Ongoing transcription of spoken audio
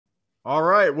All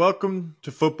right, welcome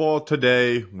to Football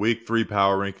Today, Week 3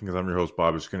 Power Rankings. I'm your host,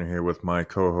 Bobby Skinner, here with my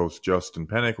co-host, Justin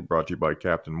Penik. We're brought to you by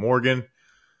Captain Morgan.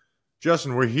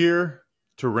 Justin, we're here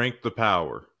to rank the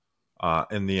power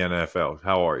in the NFL.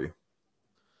 How are you?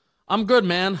 I'm good,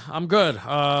 man. I'm good.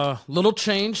 Little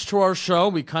change to our show.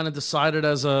 We kind of decided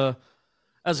as a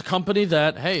company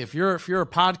that, hey, if you're a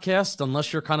podcast,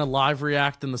 unless you're kind of live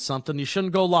reacting to something, you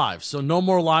shouldn't go live. So no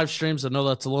more live streams. I know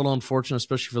that's a little unfortunate,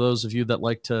 especially for those of you that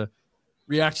like to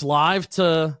react live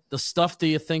to the stuff that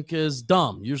you think is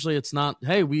dumb. Usually it's not,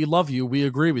 hey, we love you, we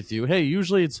agree with you. Hey,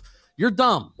 usually it's, you're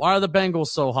dumb. Why are the Bengals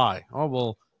so high? Oh,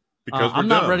 well, Because I'm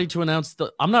not ready to announce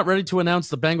the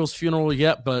Bengals funeral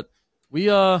yet, but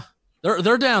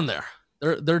they're down there.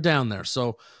 They're down there.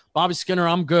 So Bobby Skinner,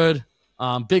 I'm good.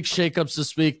 Big shakeups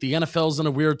this week. The NFL's in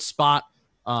a weird spot.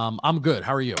 I'm good.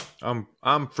 How are you? I'm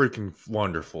freaking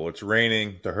wonderful. It's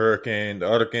raining, the hurricane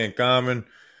coming.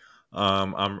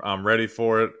 I'm ready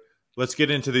for it. Let's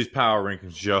get into these power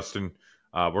rankings, Justin.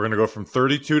 We're gonna go from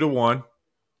 32 to 1.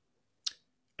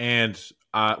 And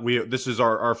this is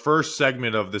our first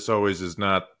segment of this. Always is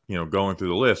not going through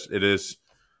the list. It is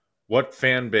what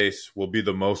fan base will be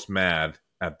the most mad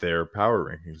at their power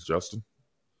rankings, Justin?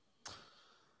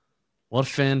 What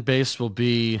fan base will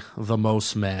be the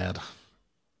most mad?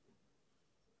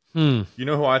 You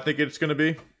know who I think it's going to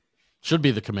be? Should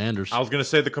be the Commanders. I was going to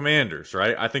say the Commanders,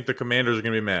 right? I think the Commanders are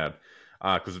going to be mad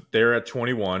because they're at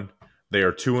 21. They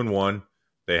are 2-1.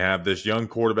 They have this young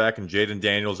quarterback in Jaden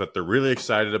Daniels that they're really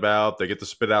excited about. They get to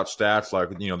spit out stats like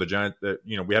the Giants.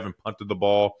 We haven't punted the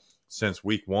ball since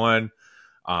week 1.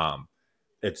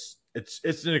 It's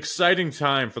an exciting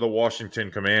time for the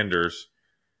Washington Commanders.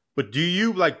 But do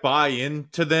you buy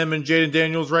into them and Jaden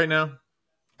Daniels right now?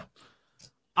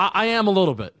 I am a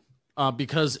little bit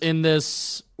because in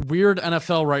this weird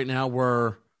NFL right now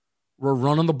where we're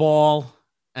running the ball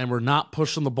and we're not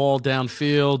pushing the ball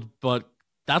downfield, but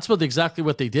that's exactly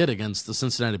what they did against the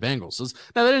Cincinnati Bengals.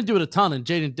 Now, they didn't do it a ton, and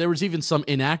there was even some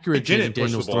inaccurate Jaden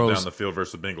Daniels the ball throws down the field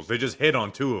versus the Bengals. They just hit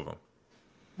on 2 of them.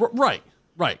 Right.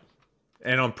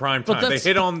 And on prime time. They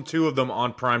hit on 2 of them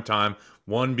on prime time,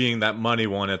 one being that money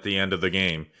one at the end of the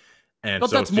game. But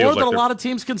that's more than a lot of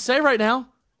teams can say right now.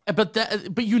 But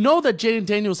you know that Jaden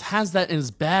Daniels has that in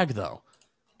his bag, though.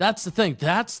 That's the thing.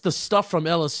 That's the stuff from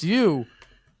LSU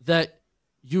that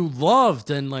you loved,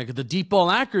 and the deep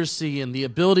ball accuracy and the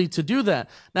ability to do that.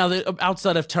 Now,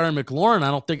 outside of Terry McLaurin, I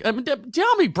don't think.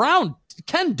 De'Ami Brown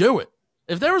can do it.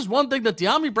 If there was one thing that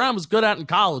De'Ami Brown was good at in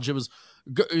college, it was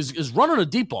is running a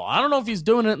deep ball. I don't know if he's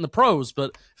doing it in the pros,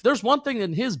 but if there's one thing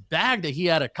in his bag that he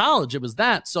had at college, it was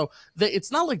that. So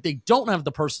it's not like they don't have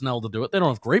the personnel to do it. They don't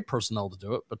have great personnel to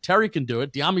do it, but Terry can do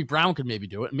it. De'Ami Brown can maybe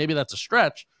do it. Maybe that's a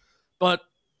stretch, but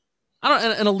I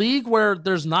don't. In a league where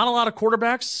there's not a lot of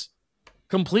quarterbacks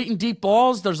completing deep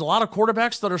balls, there's a lot of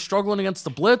quarterbacks that are struggling against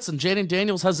the blitz, and Jaden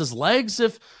Daniels has his legs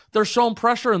if they're showing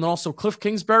pressure, and then also Cliff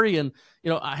Kingsbury. And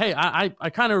hey, I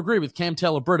kind of agree with Cam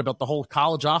Taylor-Britt about the whole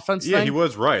college offense thing. Yeah, he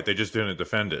was right. They just didn't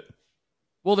defend it.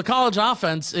 Well, the college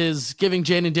offense is giving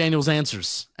Jaden Daniels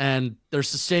answers, and they're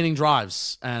sustaining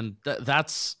drives, and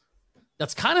that's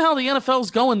kind of how the NFL is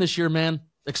going this year, man.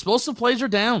 Explosive plays are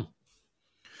down.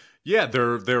 Yeah,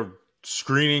 they're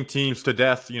screening teams to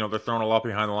death. They're throwing a lot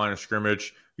behind the line of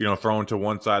scrimmage, throwing to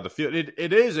one side of the field.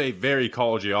 It is a very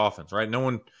collegey offense, right? No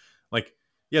one, the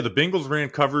Bengals ran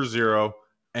cover 0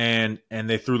 and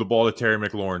they threw the ball to Terry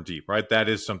McLaurin deep, right? That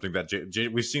is something that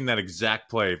we've seen that exact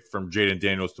play from Jaden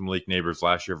Daniels to Malik Neighbors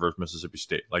last year versus Mississippi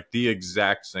State. The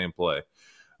exact same play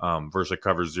versus a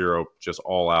cover 0, just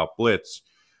all out blitz.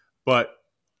 But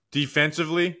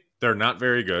defensively, they're not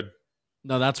very good.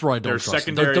 No, that's right. Their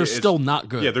secondary, they're still not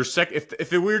good. Yeah,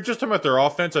 if we were just talking about their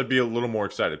offense, I'd be a little more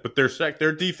excited. But their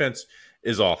defense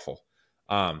is awful.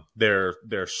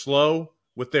 They're slow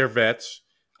with their vets,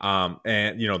 and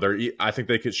I think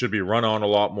they should be run on a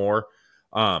lot more.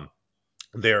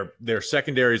 Their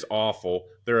secondary is awful.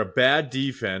 They're a bad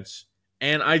defense,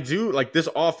 and I do this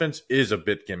offense is a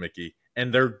bit gimmicky,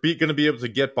 and they're going to be able to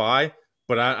get by.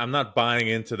 But I'm not buying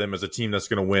into them as a team that's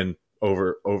going to win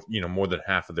over more than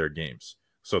half of their games.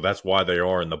 So that's why they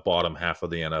are in the bottom half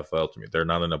of the NFL to me. They're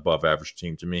not an above average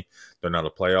team to me. They're not a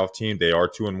playoff team. They are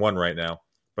 2-1 right now.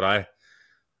 But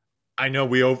I know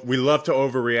we love to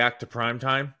overreact to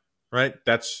primetime, right?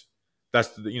 That's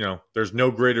there's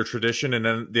no greater tradition in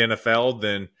the NFL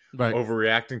than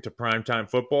overreacting to primetime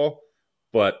football.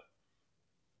 But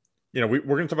we're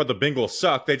going to talk about the Bengals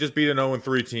suck. They just beat an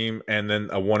 0-3 team and then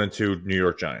a 1-2 New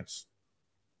York Giants.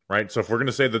 Right, so if we're going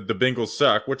to say that the Bengals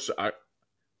suck,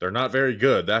 they're not very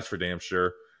good, that's for damn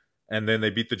sure. And then they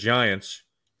beat the Giants,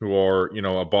 who are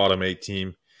a bottom 8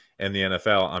 team, in the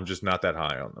NFL, I'm just not that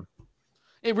high on them.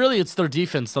 It's their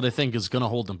defense that I think is going to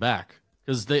hold them back,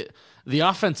 because the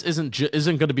offense isn't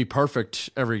going to be perfect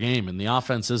every game, and the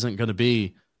offense isn't going to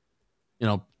be,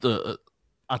 a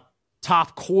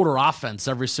top quarter offense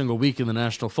every single week in the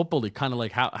National Football League, kind of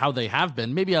like how they have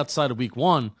been. Maybe outside of week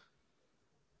 1,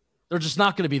 they're just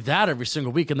not going to be that every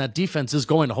single week, and that defense is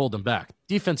going to hold them back.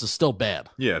 Defense is still bad.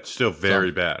 Yeah, it's still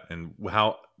very bad. And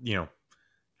how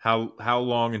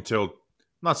long until, I'm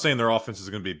not saying their offense is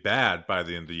going to be bad by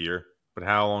the end of the year, but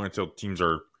how long until teams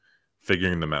are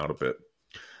figuring them out a bit?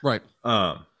 Right.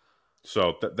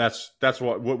 So that's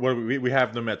what we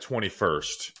have them at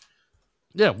 21st.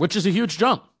 Yeah, which is a huge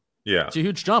jump. Yeah, it's a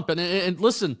huge jump. And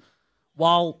listen,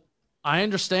 while I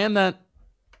understand that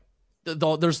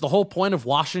there's the whole point of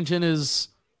Washington is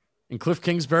in Cliff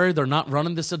Kingsbury, they're not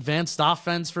running this advanced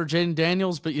offense for Jaden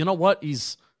Daniels, but you know what?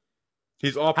 He's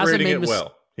operating it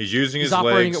well. He's using his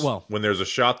legs well. When there's a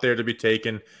shot there to be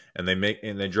taken, and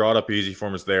they draw it up easy for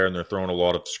him. It's there, and they're throwing a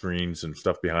lot of screens and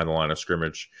stuff behind the line of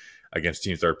scrimmage against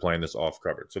teams that are playing this off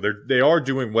coverage. So they are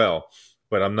doing well,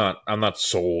 but I'm not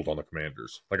sold on the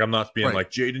Commanders. Like, I'm not being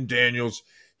like Jaden Daniels.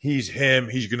 He's him.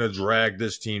 He's going to drag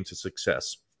this team to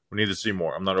success. We need to see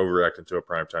more. I'm not overreacting to a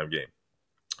primetime game.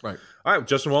 Right. All right,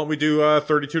 Justin, why don't we do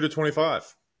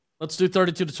 32-25? Let's do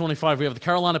 32-25. We have the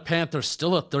Carolina Panthers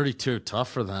still at 32.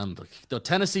 Tough for them. The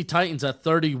Tennessee Titans at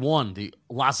 31. The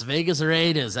Las Vegas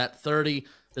Raiders at 30.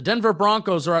 The Denver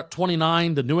Broncos are at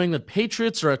 29. The New England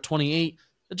Patriots are at 28.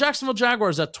 The Jacksonville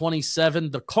Jaguars at 27.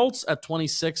 The Colts at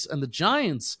 26. And the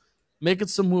Giants making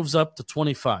some moves up to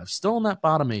 25. Still in that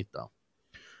bottom 8, though.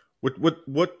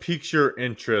 What piques your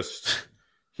interest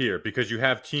here? Because you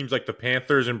have teams like the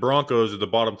Panthers and Broncos at the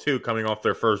bottom 2 coming off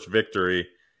their first victory.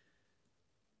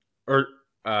 We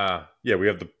have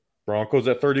the Broncos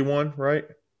at 31, right?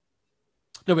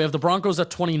 No, we have the Broncos at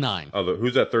 29. Oh,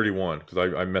 who's at 31? Because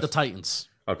I messed. The Titans.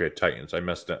 Okay, Titans. I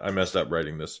messed up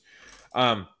writing this.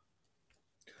 I'm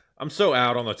so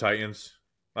out on the Titans.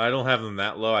 I don't have them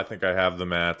that low. I think I have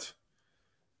them at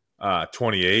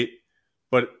 28.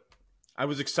 But I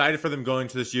was excited for them going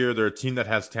to this year. They're a team that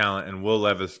has talent, and Will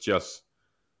Levis just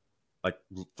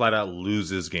flat out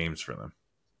loses games for them.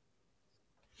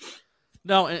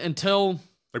 No, until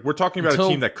we're talking about a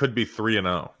team that could be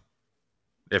 3-0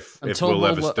 if Will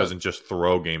Levis doesn't just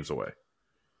throw games away.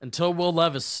 Until Will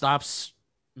Levis stops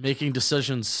making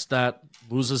decisions that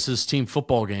loses his team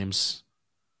football games,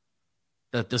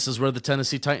 that this is where the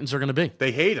Tennessee Titans are going to be.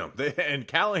 They hate him. And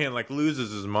Callahan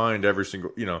loses his mind every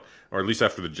single, or at least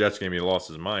after the Jets game, he lost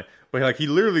his mind. But he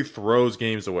literally throws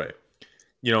games away.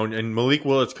 And Malik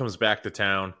Willis comes back to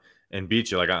town and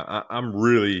beats you. I'm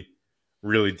really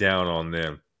down on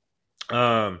them.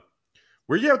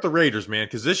 Where you at with the Raiders, man?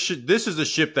 Because this is a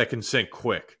ship that can sink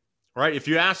quick, right? If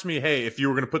you ask me, hey, if you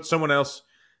were going to put someone else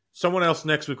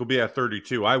next week will be at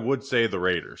 32, I would say the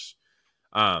Raiders.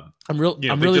 I'm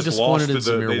really disappointed in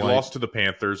Zamir White. They lost to the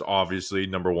Panthers, obviously,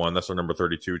 number 1. That's our number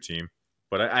 32 team.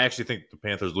 But I actually think the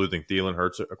Panthers losing Thielen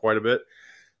hurts quite a bit.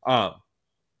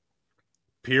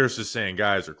 Pierce is saying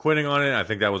guys are quitting on it. I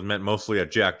think that was meant mostly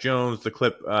at Jack Jones. The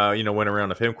clip, went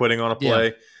around of him quitting on a play.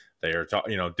 Yeah. They are,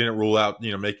 didn't rule out,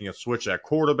 making a switch at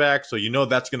quarterback. So,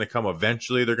 that's going to come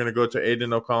eventually. They're going to go to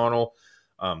Aiden O'Connell.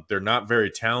 They're not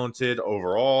very talented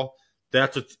overall.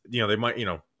 That's what, they might,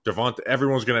 Devontae.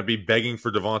 Everyone's going to be begging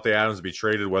for Devontae Adams to be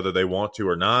traded, whether they want to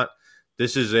or not.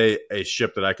 This is a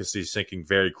ship that I could see sinking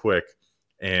very quick.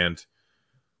 And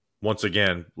once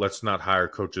again, let's not hire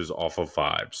coaches off of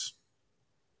vibes.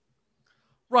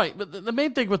 Right, but the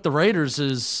main thing with the Raiders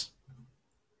is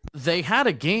they had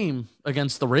a game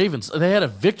against the Ravens. They had a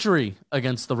victory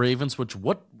against the Ravens,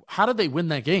 how did they win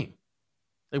that game?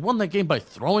 They won that game by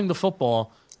throwing the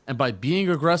football and by being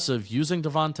aggressive, using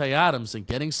Devontae Adams and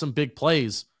getting some big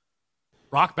plays.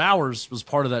 Brock Bowers was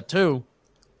part of that too.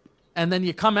 And then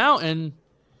you come out and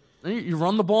you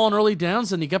run the ball on early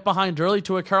downs and you get behind early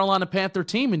to a Carolina Panther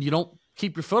team and you don't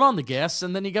keep your foot on the gas,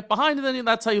 and then you get behind, and then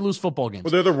that's how you lose football games.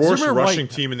 Well, they're the worst rushing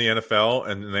team in the NFL,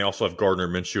 and they also have Gardner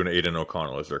Minshew and Aiden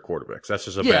O'Connell as their quarterbacks. That's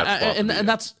just a bad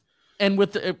spot. And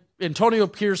with Antonio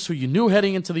Pierce, who you knew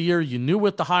heading into the year, you knew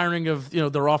with the hiring of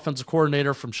their offensive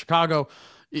coordinator from Chicago,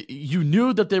 you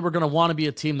knew that they were going to want to be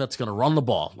a team that's going to run the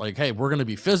ball. Hey, we're going to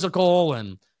be physical,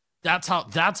 and that's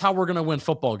how we're going to win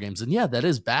football games. And yeah, that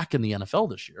is back in the NFL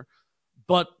this year,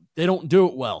 but they don't do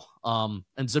it well. And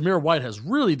Zamir White has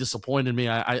really disappointed me.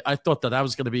 I thought that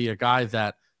was going to be a guy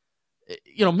that,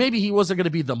 maybe he wasn't going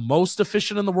to be the most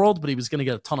efficient in the world, but he was going to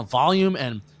get a ton of volume.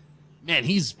 And man,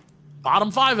 he's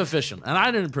bottom 5 efficient. And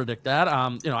I didn't predict that.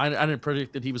 I didn't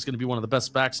predict that he was going to be one of the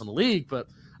best backs in the league, but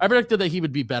I predicted that he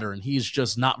would be better, and he's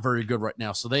just not very good right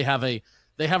now. So they have a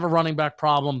running back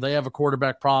problem. They have a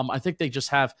quarterback problem. I think they just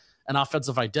have an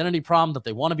offensive identity problem that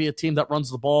they want to be a team that runs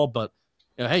the ball. But,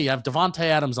 hey, you have Devontae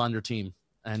Adams on your team,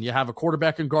 and you have a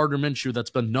quarterback in Gardner Minshew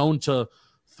that's been known to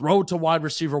throw to wide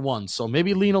receiver one. So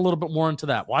maybe lean a little bit more into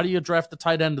that. Why do you draft the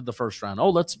tight end in the first round? Oh,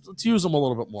 let's use them a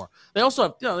little bit more. They also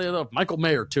have, they have Michael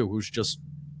Mayer too, who's just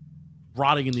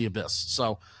rotting in the abyss.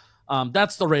 So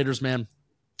that's the Raiders, man.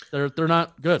 They're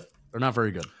not good. They're not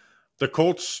very good. The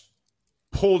Colts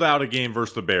pulled out a game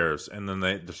versus the Bears, and then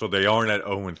they aren't at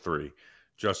 0-3,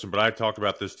 Justin. But I talked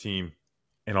about this team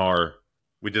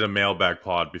we did a mailbag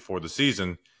pod before the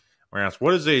season. I asked,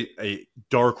 what is a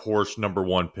dark horse number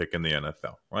one pick in the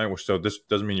NFL, right? So this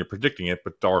doesn't mean you're predicting it,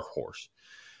 but dark horse.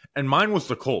 And mine was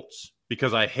the Colts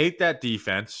because I hate that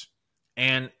defense.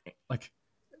 And,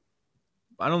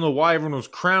 I don't know why everyone was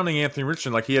crowning Anthony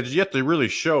Richardson. He had yet to really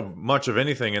show much of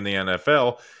anything in the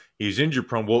NFL. He's injury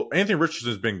prone. Well, Anthony Richardson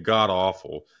has been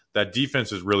god-awful. That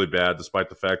defense is really bad, despite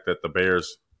the fact that the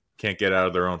Bears can't get out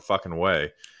of their own fucking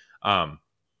way.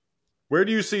 Where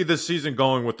do you see this season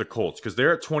going with the Colts? Because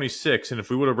they're at 26, and if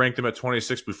we would have ranked them at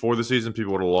 26 before the season,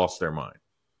 people would have lost their mind.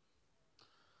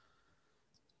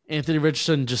 Anthony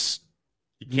Richardson just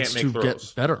needs to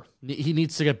get better. He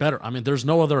needs to get better. I mean, there's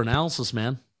no other analysis,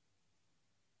 man.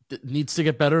 It needs to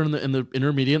get better in the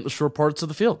intermediate and the short parts of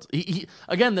the field.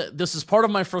 Again, this is part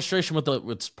of my frustration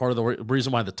it's part of the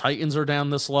reason why the Titans are down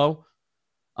this low.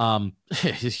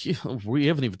 We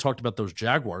haven't even talked about those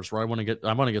Jaguars, where I want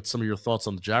to get some of your thoughts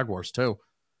on the Jaguars too.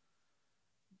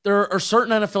 There are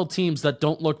certain NFL teams that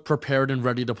don't look prepared and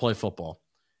ready to play football.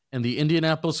 And the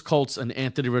Indianapolis Colts and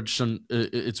Anthony Richardson,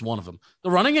 it's one of them.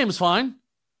 The running game is fine.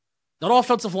 That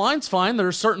offensive line's fine. There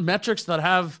are certain metrics that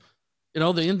have,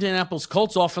 the Indianapolis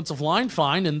Colts offensive line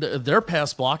fine and their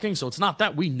pass blocking. So it's not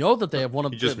that. We know that they have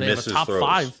they have a top throws.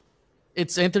 5.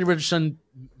 It's Anthony Richardson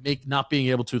not being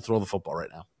able to throw the football right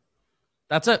now.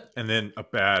 That's it. And then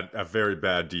a very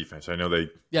bad defense. I know they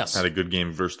had a good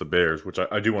game versus the Bears, which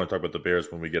I do want to talk about the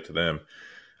Bears when we get to them,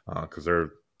 because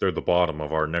they're the bottom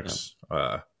of our next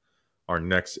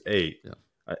 8. Yeah.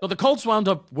 But the Colts wound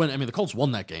up winning. I mean, the Colts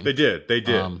won that game. They did.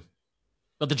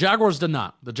 But the Jaguars did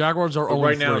not. The Jaguars are 0-3.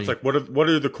 Right now, it's what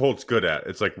are the Colts good at?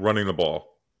 It's running the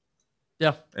ball.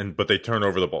 Yeah. But they turn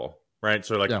over the ball, right?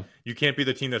 So you can't be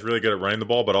the team that's really good at running the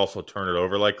ball, but also turn it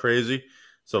over like crazy.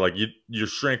 So your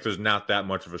strength is not that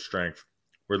much of a strength.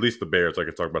 Or at least the Bears, I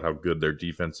could talk about how good their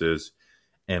defense is,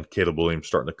 and Caleb Williams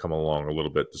starting to come along a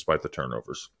little bit despite the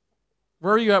turnovers.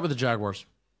 Where are you at with the Jaguars?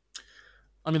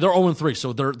 I mean, they're 0-3,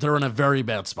 so they're in a very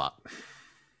bad spot.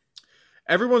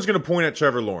 Everyone's going to point at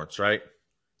Trevor Lawrence, right?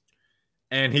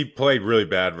 And he played really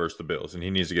bad versus the Bills, and he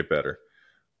needs to get better.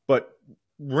 But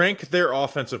rank their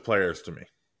offensive players to me.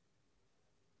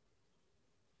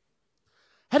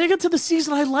 Heading into the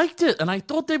season, I liked it, and I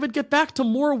thought they would get back to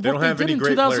more of what they did in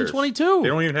 2022.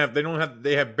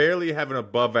 They barely have an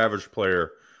above average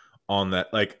player on that,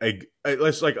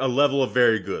 it's like a level of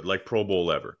very good, like Pro Bowl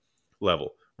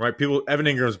level, right? Evan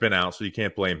Ingram's been out, so you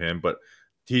can't blame him, but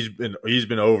he's been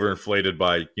overinflated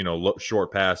by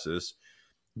short passes.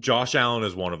 Josh Allen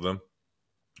is one of them.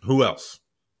 Who else?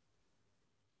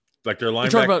 Their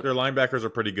linebackers are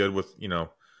pretty good with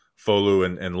Folu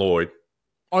and Lloyd.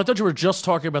 Oh, I thought you were just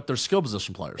talking about their skill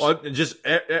position players. Well, just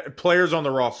players on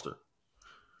the roster.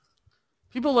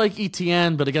 People like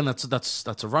ETN, but again,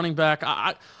 that's a running back.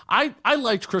 I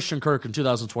liked Christian Kirk in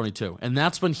 2022, and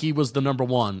that's when he was the number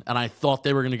one, and I thought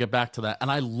they were going to get back to that. And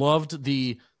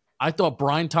I thought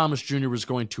Brian Thomas Jr. was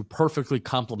going to perfectly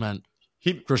complement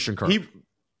Christian Kirk. He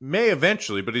may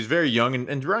eventually, but he's very young,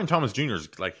 and Brian Thomas Jr. is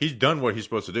he's done what he's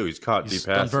supposed to do. He's caught deep passes.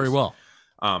 Done very well.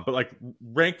 But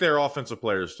rank their offensive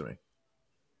players to me.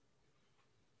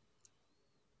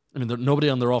 I mean, nobody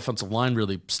on their offensive line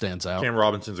really stands out. Cam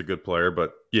Robinson's a good player,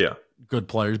 but yeah. Good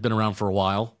player. He's been around for a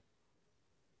while.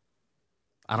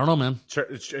 I don't know, man.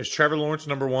 Is Trevor Lawrence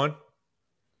number one?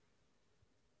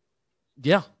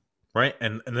 Yeah. Right?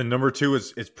 And then number 2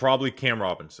 is probably Cam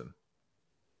Robinson.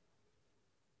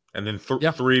 And then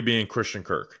 3 being Christian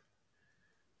Kirk.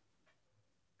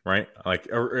 Right?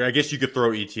 Or I guess you could throw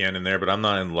ETN in there, but I'm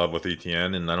not in love with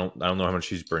ETN, and I don't know how much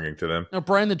he's bringing to them. Now,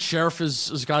 Brian the Sheriff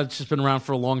is a guy that's just been around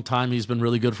for a long time. He's been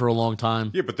really good for a long time.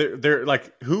 Yeah, but they're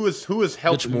who is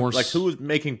helping? Who is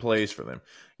making plays for them?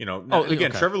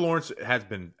 Trevor Lawrence has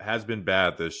been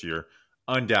bad this year,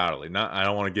 undoubtedly. I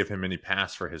don't want to give him any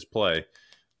pass for his play,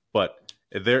 but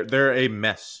they're a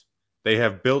mess. They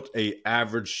have built a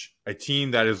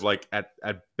team that is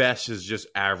at best is just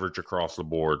average across the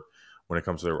board when it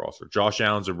comes to their roster. Josh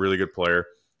Allen's a really good player.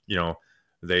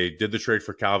 They did the trade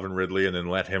for Calvin Ridley and then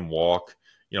let him walk.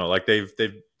 Like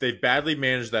they've badly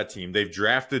managed that team. They've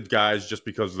drafted guys just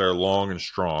because they're long and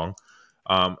strong,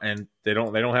 and they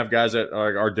don't have guys that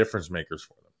are difference makers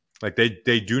for them. Like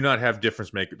they do not have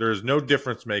difference maker. There is no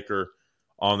difference maker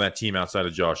on that team outside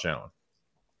of Josh Allen.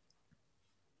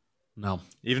 No,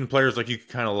 even players like you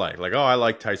kind of like, oh, I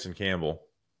like Tyson Campbell,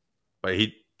 but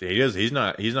he's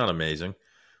not amazing.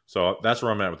 So that's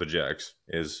where I'm at with the Jags.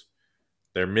 Is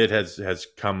their mid has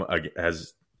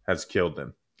killed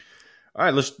them. All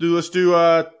right, let's do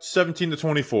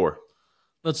 17-24.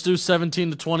 Let's do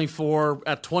 17-24.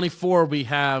 At 24, we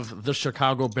have the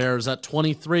Chicago Bears. At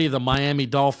 23, the Miami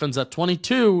Dolphins. At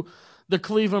 22, the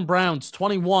Cleveland Browns.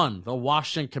 21, the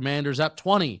Washington Commanders. At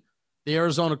 20, the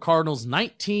Arizona Cardinals.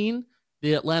 19,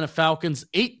 the Atlanta Falcons.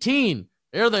 18,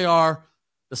 there they are,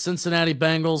 the Cincinnati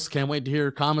Bengals. Can't wait to hear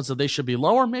your comments that they should be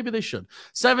lower. Maybe they should.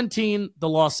 17, the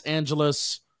Los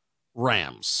Angeles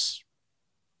Rams.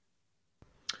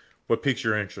 What piques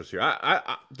your interest here?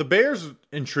 The Bears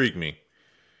intrigue me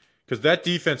because that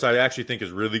defense I actually think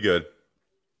is really good,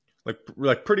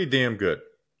 like pretty damn good.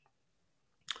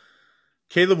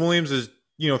 Caleb Williams is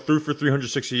threw for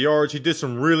 360 yards. He did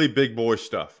some really big boy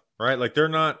stuff, right? Like they're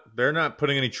not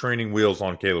putting any training wheels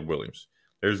on Caleb Williams.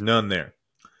 There's none there.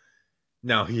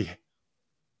 Now the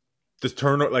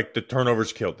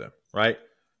turnovers killed them, right?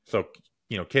 So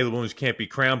Caleb Williams can't be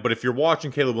crowned, but if you're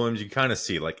watching Caleb Williams, you kind of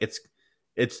see like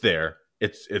it's there.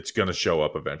 It's going to show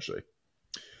up eventually.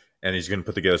 And he's going to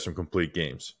put together some complete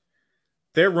games.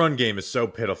 Their run game is so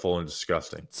pitiful and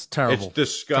disgusting. It's terrible. It's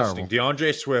disgusting. Terrible.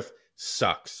 DeAndre Swift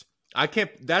sucks.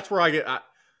 That's where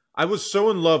I was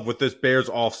so in love with this Bears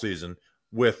offseason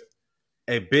with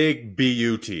a big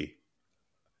BUT.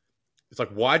 It's like,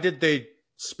 why did they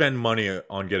spend money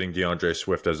on getting DeAndre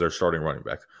Swift as their starting running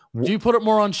back? Do you put it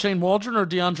more on Shane Waldron or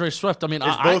DeAndre Swift? I mean,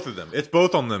 it's both of them. It's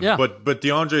both on them. Yeah. But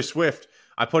DeAndre Swift,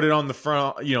 I put it on the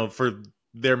front, for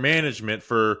their management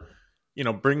for,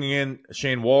 bringing in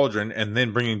Shane Waldron and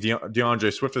then bringing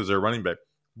DeAndre Swift as their running back.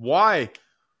 Why?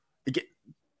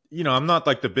 I'm not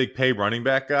like the big pay running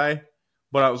back guy,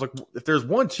 but I was like, if there's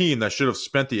one team that should have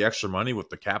spent the extra money with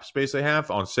the cap space they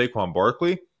have on Saquon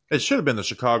Barkley, it should have been the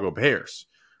Chicago Bears,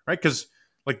 right? Because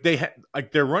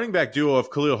their running back duo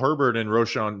of Khalil Herbert and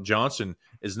Roschon Johnson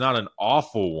is not an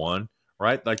awful one,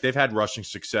 right? Like they've had rushing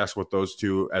success with those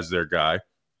two as their guy.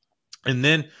 And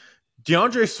then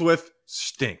DeAndre Swift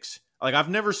stinks. Like I've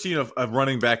never seen a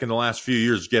running back in the last few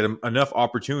years get enough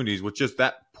opportunities with just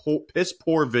that piss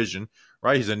poor vision,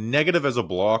 right? He's a negative as a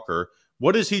blocker.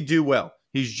 What does he do well?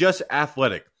 He's just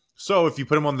athletic. So if you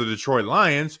put him on the Detroit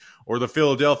Lions or the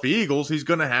Philadelphia Eagles, he's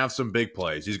going to have some big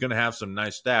plays. He's going to have some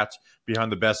nice stats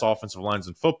behind the best offensive lines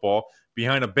in football.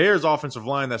 Behind a Bears offensive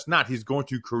line that's not, he's going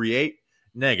to create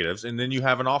negatives. And then you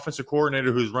have an offensive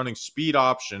coordinator who's running speed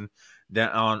option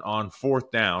on fourth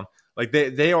down. Like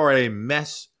they are a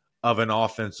mess of an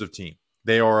offensive team.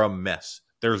 They are a mess.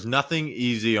 There's nothing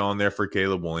easy on there for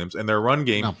Caleb Williams, and their run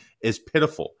game is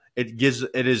pitiful. It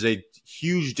is a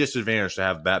huge disadvantage to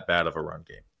have that bad of a run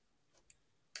game.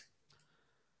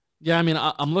 Yeah, I mean,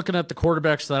 I'm looking at the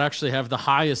quarterbacks that actually have the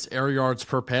highest air yards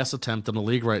per pass attempt in the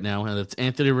league right now, and it's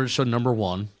Anthony Richardson, number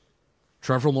 1,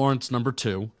 Trevor Lawrence, number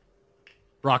 2,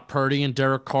 Brock Purdy and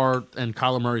Derek Carr and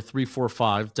Kyler Murray, 3, 4,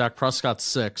 5, Dak Prescott,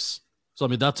 6. So, I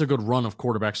mean, that's a good run of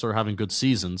quarterbacks that are having good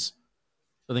seasons.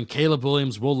 But then Caleb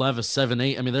Williams, Will Levis, 7,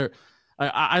 8. I mean,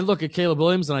 I look at Caleb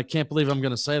Williams, and I can't believe I'm going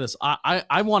to say this.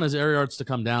 I want his air yards to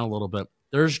come down a little bit.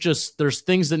 There's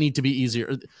things that need to be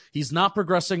easier. He's not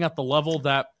progressing at the level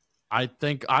that I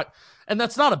think and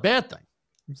that's not a bad thing.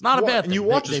 It's not a bad thing. And you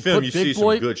watch his film, you see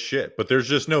some good shit, but there's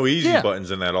just no easy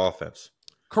buttons in that offense.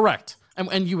 Correct.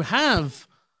 And you have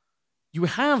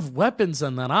weapons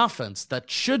in that offense that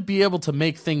should be able to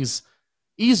make things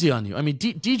easy on you. I mean,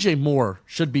 DJ Moore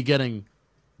should be getting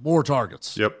more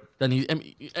targets. Yep.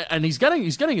 And he's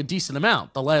getting a decent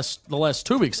amount the last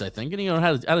 2 weeks, I think. And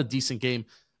had a decent game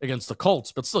against the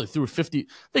Colts, but still he threw 50. I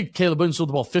think Caleb Williams threw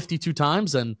the ball 52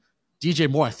 times, and DJ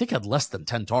Moore, I think, had less than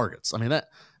 10 targets. I mean,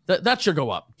 that should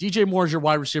go up. DJ Moore is your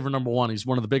wide receiver number 1. He's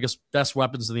one of the best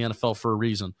weapons in the NFL for a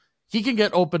reason. He can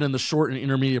get open in the short and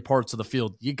intermediate parts of the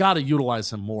field. You got to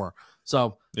utilize him more.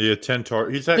 So 10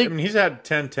 targets. He's had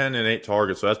 10, and 8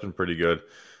 targets, so that's been pretty good.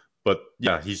 But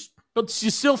yeah, But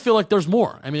you still feel like there's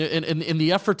more. I mean, in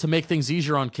the effort to make things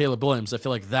easier on Caleb Williams, I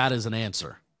feel like that is an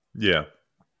answer. Yeah.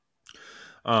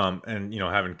 And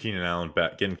having getting Keenan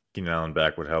Allen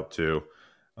back would help too.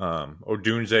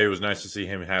 Odunze, it was nice to see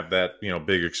him have that,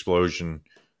 big explosion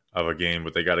of a game,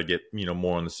 but they got to get,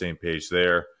 more on the same page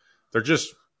there.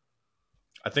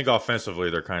 I think offensively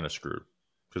they're kind of screwed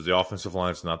because the offensive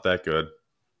line's not that good.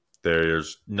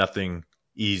 There's nothing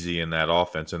easy in that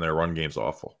offense, and their run game's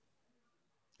awful.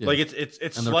 Yeah. Like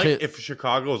it's like if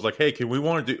Chicago is like, hey,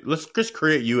 let's just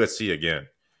create USC again.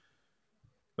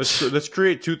 Let's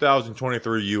create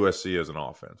 2023 USC as an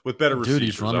offense with better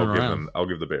receivers. I'll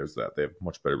give the Bears that. They have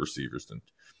much better receivers than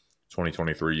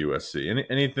 2023 USC.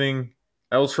 Anything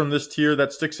else from this tier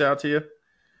that sticks out to you?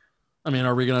 I mean,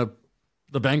 are we the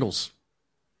Bengals?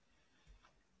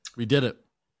 We did it.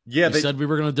 Yeah, they said we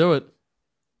were gonna do it.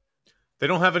 They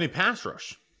don't have any pass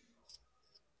rush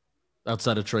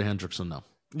outside of Trey Hendrickson, though.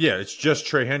 Yeah, it's just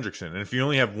Trey Hendrickson, and if you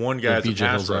only have one guy as a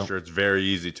pass rusher, it's very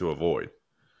easy to avoid.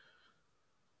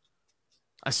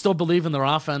 I still believe in their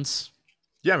offense.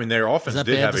 Yeah, I mean their offense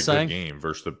did have a good game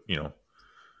versus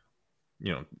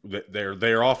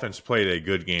their offense played a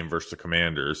good game versus the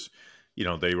Commanders.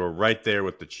 They were right there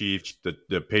with the Chiefs.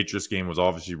 The Patriots game was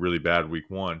obviously really bad week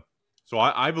 1. So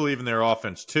I believe in their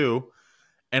offense too.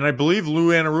 And I believe Lou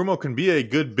Anarumo can be a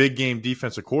good big game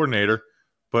defensive coordinator,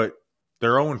 but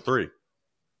they're 0-3.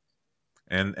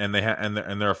 And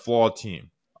they're a flawed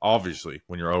team. Obviously,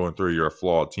 when you're 0-3, you're a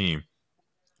flawed team.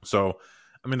 So,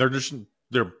 I mean, there's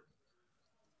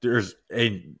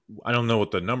I don't know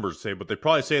what the numbers say, but they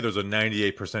probably say there's a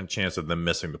 98% chance of them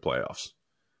missing the playoffs.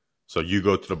 So you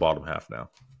go to the bottom half now.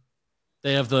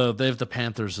 They have the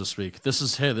Panthers this week.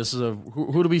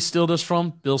 Who do we steal this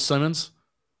from? Bill Simmons?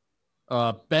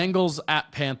 Bengals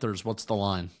at Panthers. What's the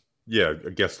line? Yeah,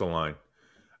 guess the line.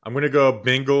 I'm going to go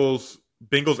Bengals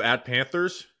at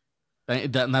Panthers.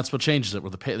 And that's what changes it.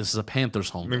 This is a Panthers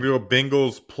home. I'm going to go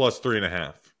Bengals plus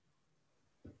 3.5.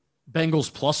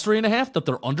 Bengals plus 3.5? That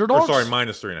they're underdogs?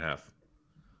 Minus 3.5.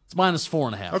 It's minus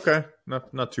 4.5. Okay,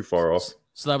 not too far off.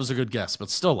 So that was a good guess, but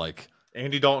still like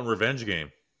Andy Dalton revenge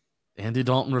game.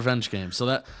 So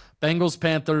that Bengals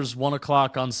Panthers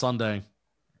 1:00 on Sunday.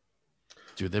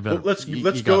 Dude, they better. Well,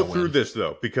 let's go through this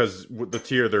though, because the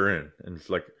tier they're in, and it's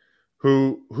like,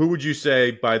 who would you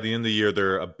say by the end of the year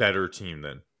they're a better team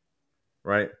than?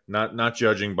 Right? Not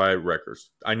judging by records.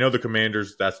 I know the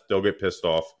Commanders. They'll get pissed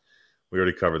off. We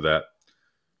already covered that.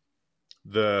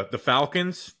 The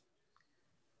Falcons.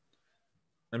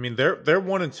 I mean, they're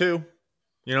 1-2.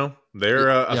 They're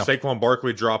a Saquon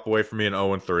Barkley drop away from being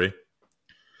 0-3.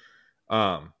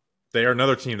 They are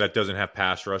another team that doesn't have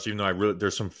pass rush, even though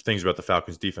there's some things about the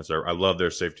Falcons defense. I love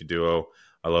their safety duo.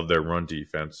 I love their run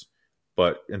defense.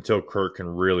 But until Kirk can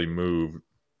really move,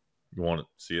 you want to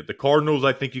see it. The Cardinals,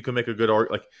 I think you can make a good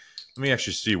argument. Like, let me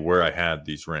actually see where I had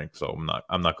these ranked. So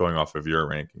I'm not going off of your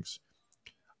rankings.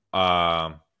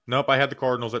 Nope, I had the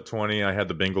Cardinals at 20. I had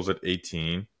the Bengals at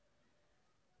 18,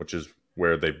 which is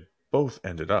where they both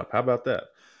ended up. How about that?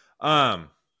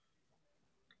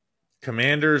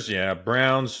 Commanders, yeah.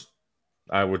 Browns,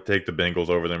 I would take the Bengals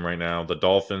over them right now. The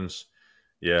Dolphins,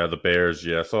 yeah. The Bears,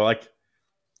 yeah. So, like,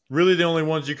 really the only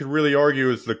ones you could really argue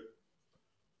is the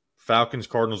Falcons,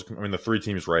 Cardinals. I mean, the 3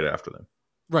 teams right after them.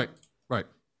 Right.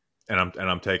 And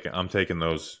I'm taking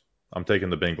those. I'm taking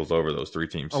the Bengals over those 3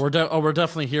 teams. We're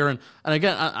definitely here. And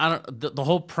again, the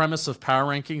whole premise of power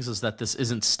rankings is that this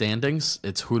isn't standings.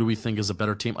 It's who do we think is a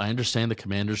better team. I understand the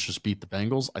Commanders just beat the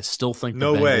Bengals. I still think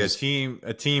no way. A team,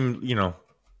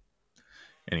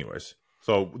 anyways.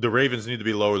 So the Ravens need to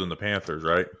be lower than the Panthers,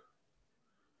 right?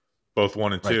 Both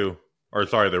 1 and 2. Or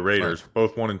sorry, the Raiders. Right.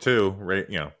 Both 1 and 2.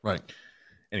 Right.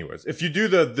 Anyways, if you do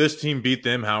this team beat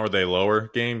them, how are they lower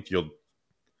game?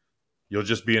 You'll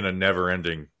just be in a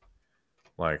never-ending.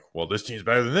 Like, well, this team's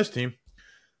better than this team.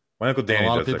 My Uncle Danny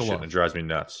does that shit, and it drives me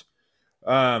nuts.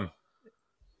 All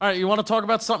right, you want to talk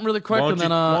about something really quick? Why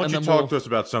don't you talk to us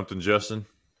about something, Justin?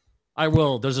 I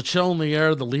will. There's a chill in the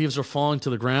air. The leaves are falling to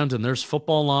the ground, and there's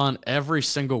football on every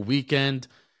single weekend.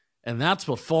 And that's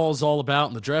what fall is all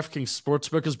about. And the DraftKings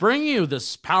Sportsbook is bringing you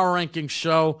this power ranking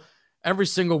show every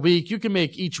single week. You can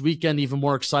make each weekend even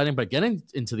more exciting by getting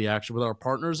into the action with our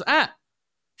partners at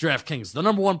DraftKings, the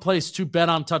number one place to bet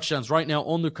on touchdowns right now.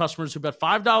 All new customers who bet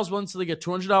 $5 once, so they get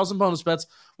 $200 in bonus bets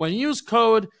when you use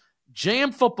code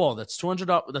JAMFootball. That's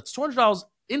 $200. That's $200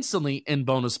 instantly in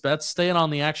bonus bets. Stay in on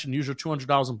the action. Use your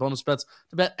 $200 in bonus bets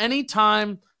to bet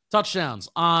anytime touchdowns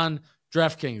on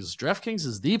DraftKings. DraftKings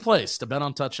is the place to bet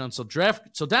on touchdowns. So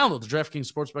download the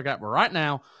DraftKings Sportsbook app right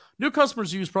now. New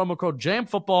customers use promo code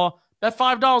JAMFootball. Bet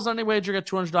 $5 on any wager, get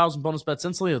 $200 in bonus bets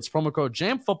instantly. That's promo code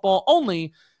JAMFootball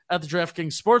only at the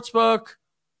DraftKings Sportsbook.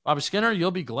 Bobby Skinner, you'll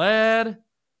be glad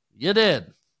you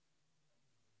did.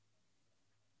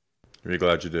 You'll be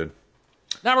glad you did.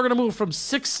 Now we're going to move from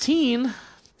 16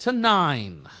 to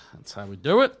 9. That's how we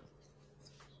do it.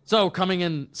 So coming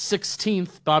in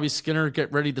 16th, Bobby Skinner,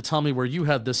 get ready to tell me where you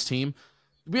had this team.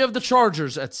 We have the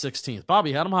Chargers at 16th.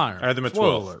 Bobby had them higher. I had them at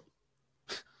 12.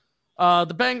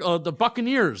 The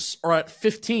Buccaneers are at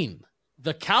 15.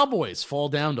 The Cowboys fall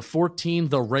down to 14.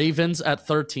 The Ravens at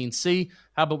 13. See,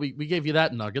 how about we gave you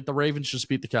that nugget? The Ravens just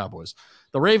beat the Cowboys.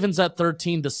 The Ravens at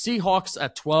 13. The Seahawks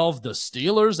at 12. The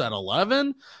Steelers at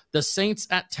 11. The Saints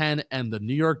at 10. And the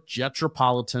New York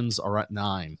Jetropolitans are at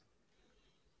 9.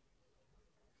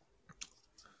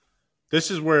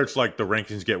 This is where it's like the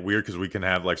rankings get weird because we can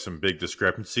have like some big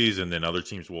discrepancies, and then other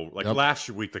teams will last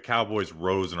week the Cowboys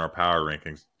rose in our power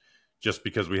rankings just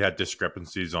because we had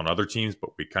discrepancies on other teams,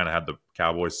 but we kind of had the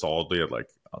Cowboys solidly at like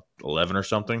 11 or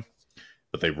something,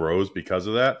 but they rose because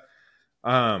of that.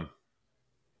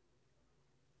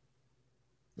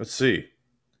 Let's see.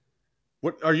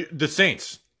 What are you? The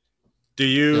Saints.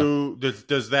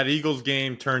 Does that Eagles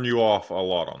game turn you off a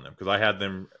lot on them? Because I had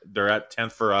them. They're at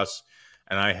 10th for us,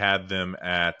 and I had them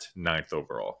at 9th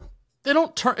overall.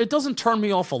 It doesn't turn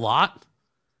me off a lot.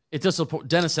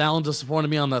 Dennis Allen disappointed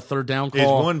me on that third down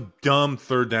call. Is one dumb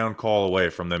third down call away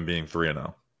from them being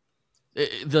 3-0.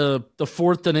 The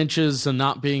 4th and inches and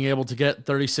not being able to get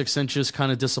 36 inches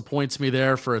kind of disappoints me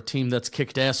there for a team that's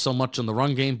kicked ass so much in the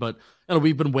run game. But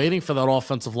we've been waiting for that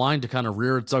offensive line to kind of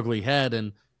rear its ugly head,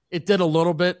 and it did a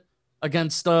little bit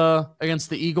against the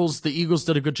Eagles. The Eagles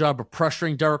did a good job of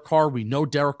pressuring Derek Carr. We know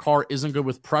Derek Carr isn't good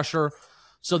with pressure.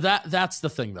 So that's the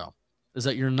thing, though, is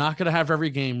that you're not going to have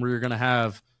every game where you're going to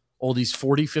have all these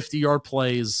 40, 50-yard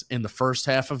plays in the first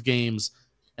half of games,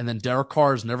 and then Derek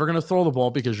Carr is never going to throw the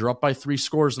ball because you're up by 3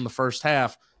 scores in the first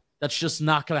half. That's just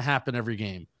not going to happen every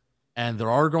game. And there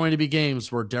are going to be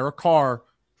games where Derek Carr,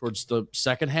 towards the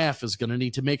second half, is going to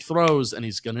need to make throws, and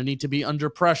he's going to need to be under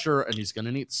pressure, and he's going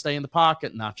to need to stay in the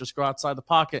pocket, not just go outside the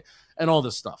pocket, and all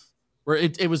this stuff. Where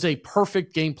it was a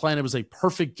perfect game plan. It was a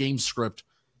perfect game script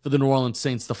for the New Orleans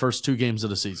Saints the first 2 games of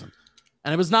the season.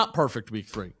 And it was not perfect week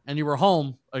 3. And you were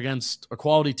home against a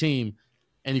quality team,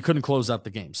 and you couldn't close out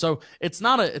the game. So it's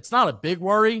not a big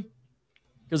worry,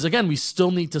 because again, we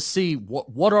still need to see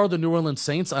what are the New Orleans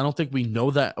Saints. I don't think we know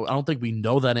that. I don't think we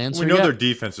know that answer. We know yet. Their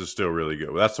defense is still really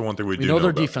good. That's the one thing we do know. Their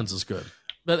about. Defense is good,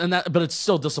 but it's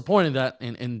still disappointing that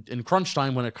in crunch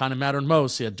time, when it kind of mattered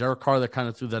most, he had Derek Carr that kind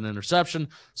of threw that interception.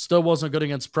 Still wasn't good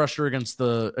against pressure against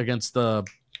the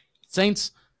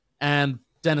Saints, and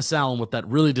Dennis Allen with that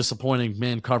really disappointing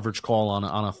man coverage call on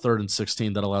a 3rd and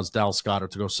 16 that allows Dallas Goedert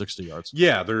to go 60 yards.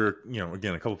 Yeah, they're,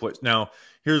 again, a couple plays. Now,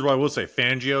 here's what I will say.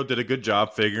 Fangio did a good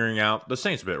job figuring out the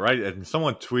Saints bit, right? And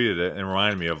someone tweeted it and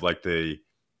reminded me of like the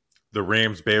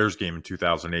Rams-Bears game in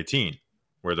 2018,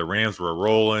 where the Rams were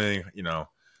rolling.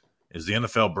 Is the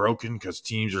NFL broken because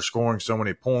teams are scoring so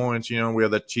many points? We have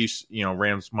that Chiefs,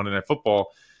 Rams Monday Night Football.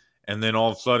 And then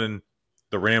all of a sudden,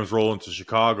 the Rams roll into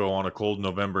Chicago on a cold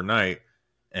November night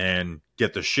and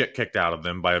get the shit kicked out of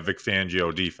them by a Vic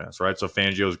Fangio defense, right? So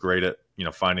Fangio's great at,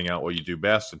 finding out what you do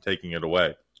best and taking it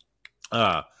away.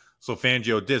 So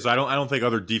Fangio did. So I don't think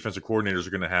other defensive coordinators are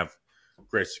going to have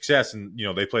great success. And,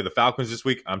 they play the Falcons this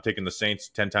week. I'm taking the Saints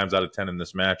 10 times out of 10 in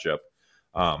this matchup.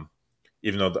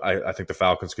 Even though I think the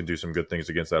Falcons can do some good things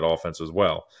against that offense as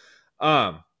well.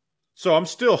 So I'm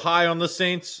still high on the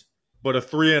Saints, but a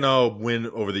 3-0 win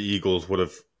over the Eagles would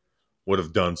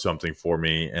have done something for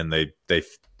me, and they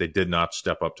did not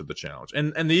step up to the challenge.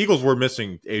 And the Eagles were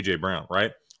missing A.J. Brown,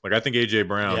 right? Like, I think A.J.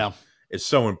 Brown is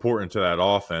so important to that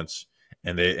offense,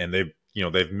 and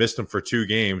they've missed him for 2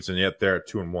 games, and yet they're at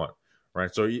 2-1,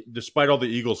 right? So despite all the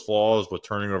Eagles' flaws with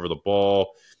turning over the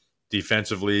ball,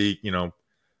 defensively,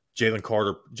 Jalen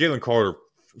Carter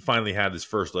finally had his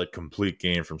first complete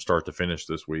game from start to finish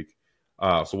this week.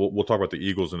 So we'll talk about the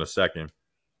Eagles in a second.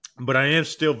 But I'm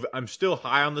still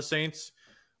high on the Saints,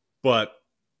 but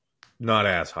not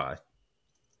as high.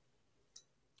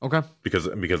 Okay. Because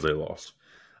they lost.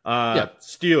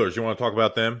 Steelers, you want to talk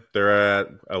about them? They're at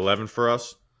 11 for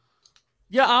us.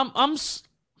 Yeah,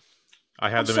 I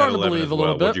had them at 11 as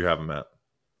well. What did you have them at?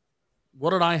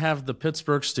 What did I have the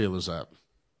Pittsburgh Steelers at?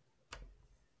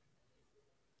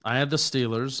 I had the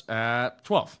Steelers at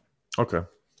 12. Okay.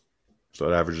 So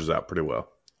it averages out pretty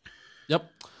well. Yep.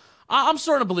 I'm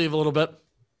starting to believe a little bit.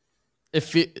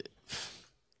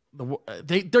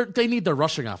 They need their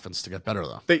rushing offense to get better,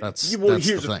 though. That's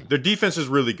the thing. Their defense is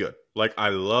really good. Like, I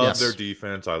love their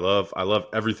defense. I love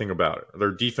everything about it.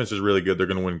 Their defense is really good. They're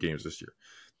going to win games this year.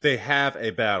 They have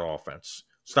a bad offense.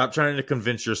 Stop trying to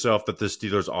convince yourself that the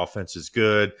Steelers' offense is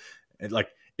good. And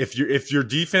if your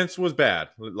defense was bad,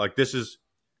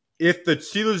 if the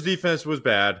Steelers' defense was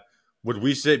bad, would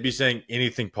we be saying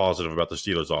anything positive about the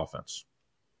Steelers' offense?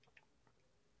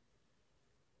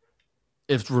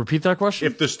 Repeat that question.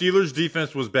 If the Steelers'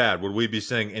 defense was bad, would we be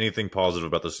saying anything positive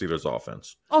about the Steelers'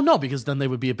 offense? Oh no, because then they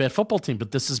would be a bad football team.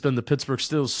 But this has been the Pittsburgh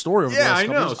Steelers story over the last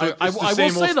couple years. So I will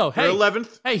say though, hey,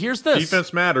 11th. Hey, here's this.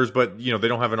 Defense matters, but they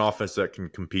don't have an offense that can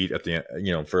compete at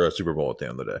the for a Super Bowl at the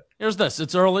end of the day. Here's this.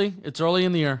 It's early. It's early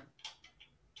in the year.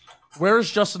 Where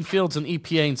is Justin Fields in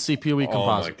EPA and CPOE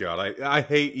composite? Oh my God, I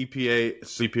hate EPA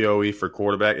CPOE for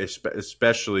quarterback,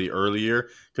 especially early year,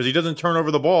 because he doesn't turn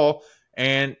over the ball.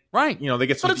 And right, they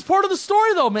get. But it's part of the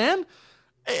story, though, man.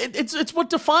 It's what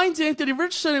defines Anthony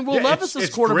Richardson and Will Levis as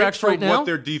quarterbacks right now. What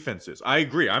their defense is, I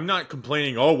agree. I'm not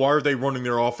complaining. Oh, why are they running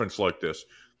their offense like this?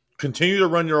 Continue to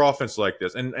run your offense like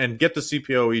this, and get the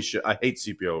CPOE shit. I hate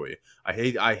CPOE. I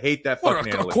hate that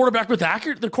fucking. A quarterback with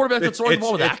accuracy. The quarterback that's throwing the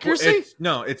ball with accuracy.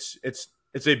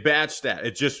 It's a bad stat.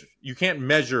 It just you can't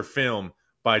measure film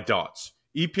by dots.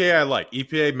 EPA I like.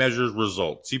 EPA measures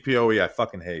results. CPOE I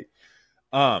fucking hate.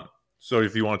 So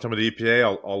if you want to tell me the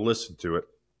EPA, I'll listen to it.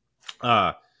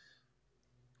 All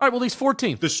right, well, he's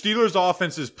 14th. The Steelers'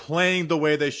 offense is playing the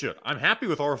way they should. I'm happy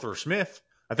with Arthur Smith.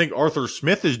 I think Arthur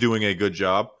Smith is doing a good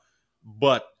job,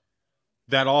 but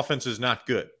that offense is not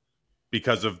good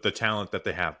because of the talent that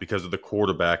they have, because of the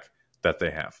quarterback that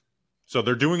they have. So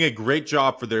they're doing a great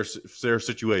job for their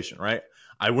situation, right?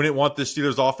 I wouldn't want the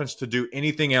Steelers' offense to do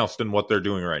anything else than what they're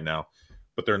doing right now,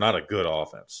 but they're not a good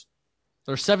offense.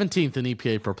 They're 17th in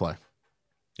EPA per play.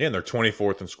 Yeah, and they're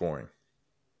 24th in scoring.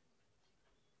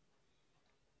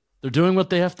 They're doing what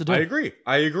they have to do. I agree.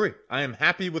 I am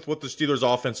happy with what the Steelers'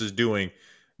 offense is doing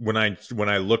when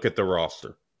I look at the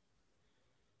roster.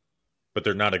 But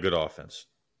they're not a good offense.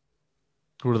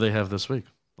 Who do they have this week?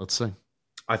 Let's see.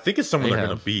 I think it's someone they're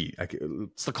going to beat.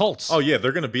 It's the Colts. Oh, yeah,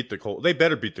 they're going to beat the Colts. They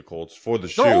better beat the Colts for the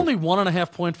shoe. They're only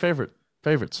 1.5 point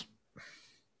favorites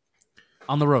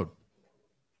on the road.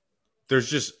 There's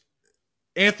just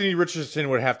Anthony Richardson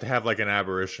would have to have like an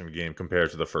aberration game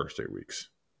compared to the first 8 weeks.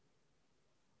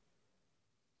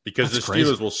 Because the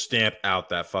Steelers will stamp out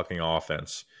that fucking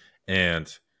offense.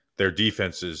 And their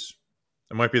defense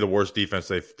it might be the worst defense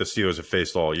the Steelers have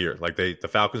faced all year. Like the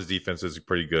Falcons' defense is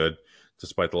pretty good,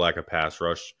 despite the lack of pass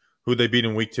rush. Who'd they beat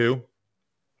in week 2?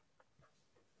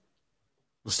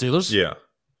 The Steelers? Yeah.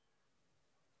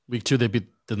 Week 2 didn't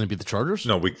they beat the Chargers?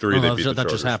 No, week 3 they beat the Chargers. That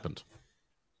just happened.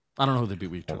 I don't know who they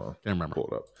beat week 2. Hold on. Can't remember. Pull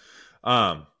it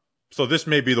up. So this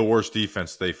may be the worst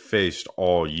defense they faced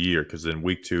all year, because in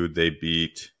week 2 they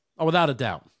beat. Oh, without a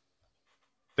doubt.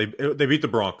 They beat the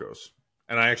Broncos,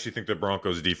 and I actually think the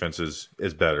Broncos' defense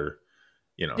is better.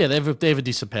 Yeah, they have a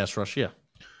decent pass rush. Yeah.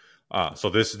 So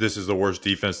this is the worst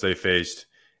defense they faced,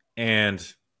 and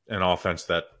an offense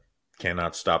that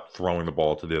cannot stop throwing the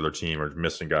ball to the other team or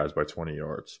missing guys by 20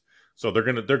 yards. So they're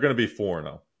gonna be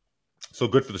 4-0. So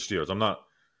good for the Steelers.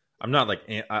 I'm not like,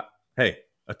 hey,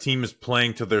 a team is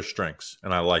playing to their strengths,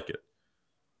 and I like it,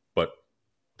 but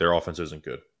their offense isn't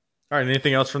good. All right,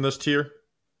 anything else from this tier?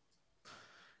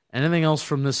 Anything else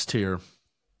from this tier?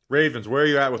 Ravens, where are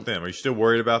you at with them? Are you still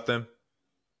worried about them?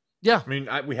 Yeah. I mean,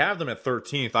 we have them at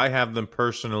 13th. I have them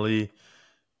personally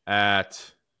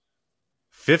at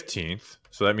 15th.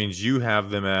 So that means you have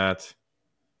them at...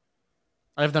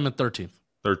 I have them at 13th.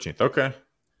 13th, okay.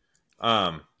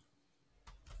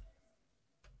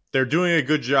 They're doing a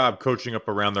good job coaching up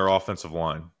around their offensive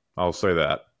line. I'll say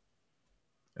that.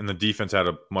 And the defense had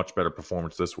a much better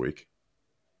performance this week.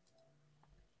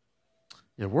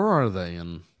 Yeah, where are they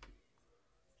in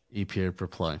EPA per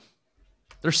play?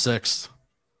 They're 6th.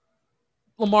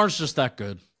 Lamar's just that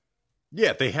good.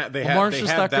 Yeah, they have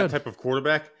that type of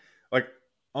quarterback. Like,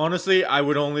 honestly, I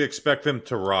would only expect them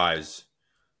to rise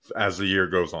as the year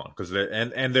goes on, because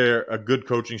they're a good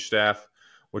coaching staff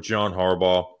with John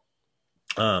Harbaugh.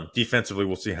 Defensively,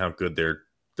 we'll see how good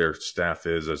their staff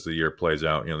is as the year plays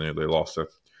out. They lost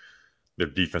their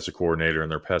defensive coordinator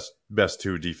and their best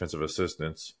 2 defensive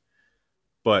assistants,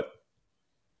 but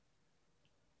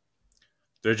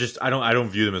they're just I don't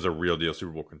view them as a real deal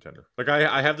Super Bowl contender. Like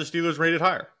I have the Steelers rated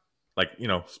higher. Like,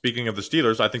 speaking of the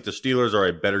Steelers, I think the Steelers are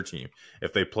a better team.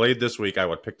 If they played this week, I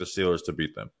would pick the Steelers to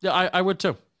beat them. Yeah, I would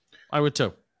too. I mean,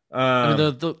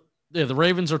 the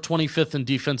Ravens are 25th in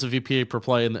defensive EPA per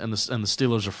play, and the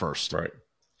Steelers are 1st. Right.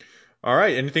 All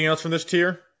right. Anything else from this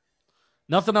tier?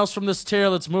 Nothing else from this tier.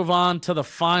 Let's move on to the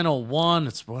final one.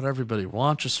 It's what everybody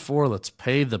wants us for. Let's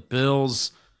pay the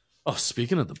bills. Oh,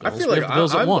 speaking of the Bills, I feel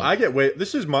like I get way.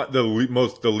 This is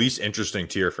the least interesting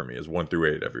tier for me is 1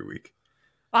 through 8 every week.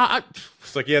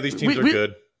 It's like, yeah, these teams are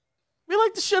good. We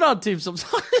like to shit on teams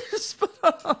sometimes,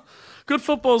 but good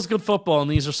football is good football,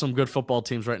 and these are some good football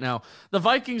teams right now. The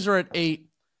Vikings are at 8.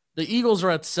 The Eagles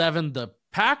are at 7. The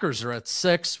Packers are at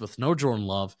 6 with no Jordan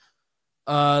Love.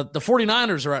 The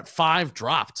 49ers are at 5,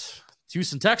 dropped.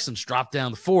 Houston Texans dropped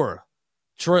down to 4.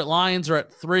 Detroit Lions are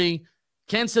at 3.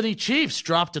 Kansas City Chiefs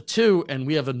dropped to 2. And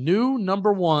we have a new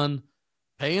number 1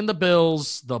 paying the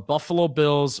bills. The Buffalo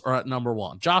Bills are at number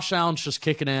 1. Josh Allen's just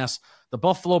kicking ass. The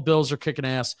Buffalo Bills are kicking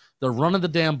ass. They're running the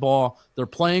damn ball. They're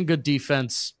playing good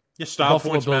defense. Yeah, style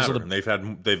points matter. And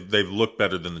they've looked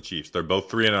better than the Chiefs. They're both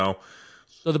 3-0.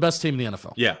 They're the best team in the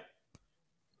NFL. Yeah.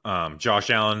 Josh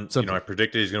Allen, I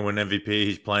predicted he's going to win MVP.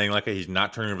 He's playing like he's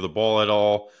not turning over the ball at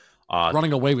all.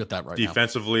 Running away with that right now.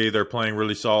 Defensively, they're playing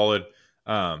really solid.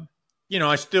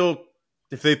 I still,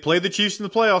 if they play the Chiefs in the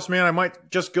playoffs, man, I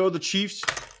might just go the Chiefs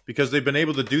because they've been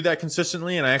able to do that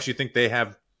consistently, and I actually think they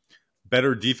have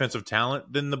better defensive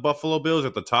talent than the Buffalo Bills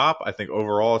at the top. I think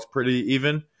overall it's pretty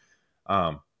even.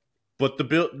 But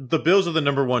the Bills are the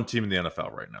number 1 team in the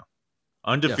NFL right now.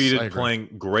 Undefeated, yes, playing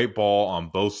great ball on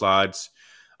both sides.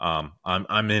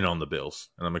 I'm in on the Bills,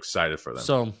 and I'm excited for them.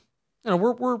 So,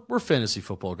 we're fantasy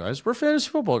football guys. We're fantasy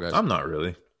football guys. I'm not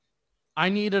really. I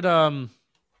needed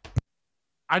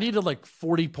like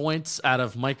 40 points out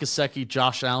of Mike Gesicki,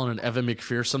 Josh Allen, and Evan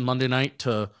McPherson Monday night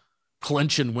to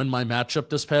clinch and win my matchup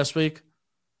this past week.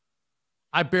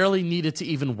 I barely needed to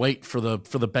even wait for the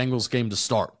Bengals game to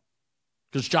start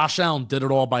because Josh Allen did it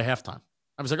all by halftime.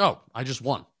 I was like, oh, I just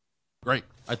won. Great.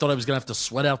 I thought I was going to have to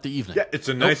sweat out the evening. Yeah, it's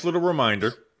a nice little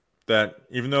reminder that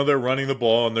even though they're running the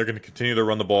ball and they're going to continue to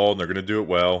run the ball and they're going to do it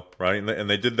well, right? And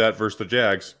they did that versus the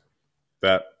Jags,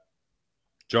 that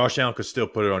Josh Allen could still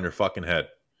put it on your fucking head.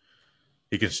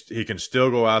 He can still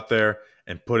go out there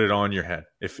and put it on your head.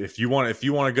 If you want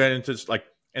to get into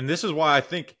and this is why I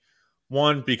think,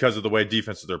 one, because of the way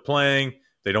defenses are playing,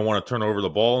 they don't want to turn over the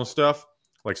ball and stuff.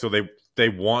 So they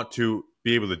want to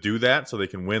be able to do that so they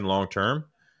can win long term.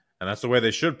 And that's the way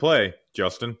they should play,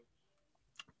 Justin.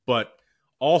 But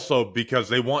also because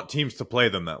they want teams to play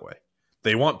them that way.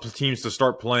 They want teams to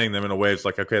start playing them in a way it's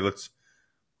like, okay,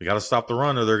 we got to stop the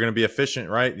run or they're going to be efficient,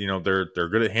 right? They're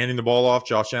good at handing the ball off.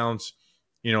 Josh Allen's,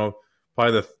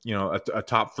 probably a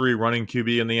top 3 running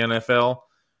QB in the NFL.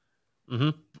 Mm-hmm.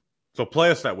 So play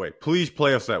us that way. Please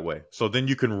play us that way. So then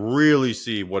you can really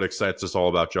see what excites us all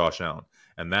about Josh Allen.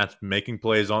 And that's making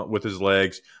plays with his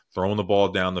legs, throwing the ball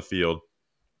down the field.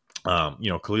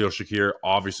 Khalil Shakir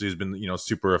obviously has been,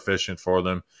 super efficient for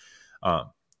them.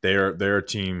 They're a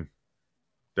team.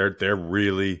 They're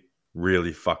really,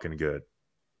 really fucking good.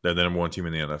 They're the number 1 team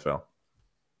in the NFL.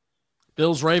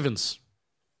 Bills Ravens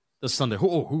this Sunday.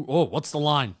 What's the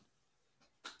line?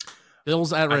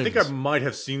 Bills at Ravens. I think I might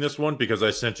have seen this one because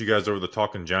I sent you guys over the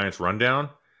Talking Giants rundown.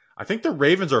 I think the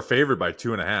Ravens are favored by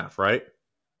 2.5, right?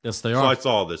 Yes, they are. So I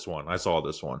saw this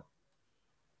one.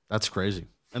 That's crazy.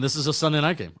 And this is a Sunday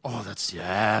night game. Oh, that's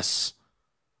yes.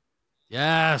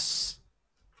 Yes.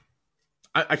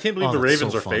 I can't believe the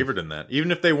Ravens are favored in that.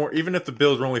 Even if the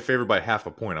Bills were only favored by half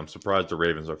a point, I'm surprised the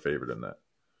Ravens are favored in that.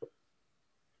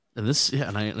 And this, yeah,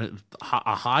 and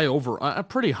a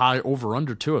pretty high over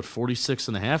under too at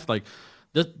 46.5. Like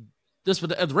the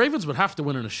Ravens would have to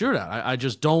win in a shootout. I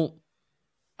just don't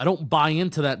buy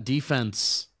into that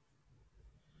defense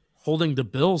holding the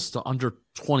Bills to under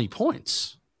 20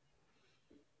 points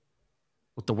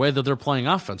with the way that they're playing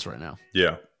offense right now.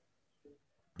 Yeah,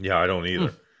 I don't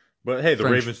either. But hey, the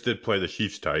Ravens did play the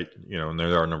Chiefs tight, and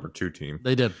they're our number 2 team.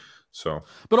 They did. So,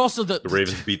 but also the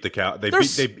Ravens beat the Cow.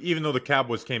 Even though the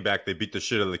Cowboys came back, they beat the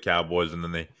shit out of the Cowboys, and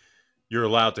then you're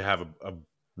allowed to have a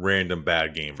random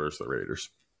bad game versus the Raiders.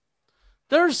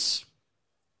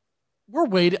 We're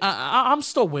waiting. I'm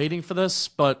still waiting for this,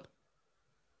 but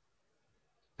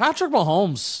Patrick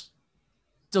Mahomes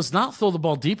does not throw the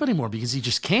ball deep anymore because he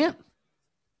just can't.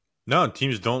 No,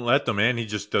 teams don't let them, man. He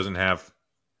just doesn't have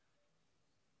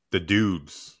the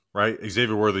dudes. Right,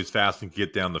 Xavier Worthy's fast and can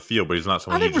get down the field, but he's not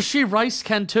someone. I think Rashee Rice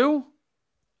can too.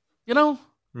 I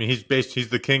mean, he's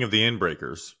the king of the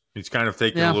inbreakers. He's kind of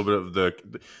taking a little bit of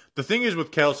the thing is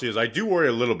with Kelsey is I do worry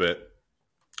a little bit.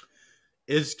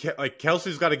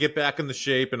 Kelsey's got to get back in the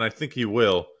shape, and I think he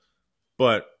will,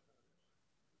 but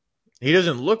he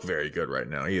doesn't look very good right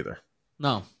now either.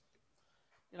 No,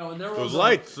 and there those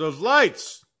was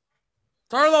lights.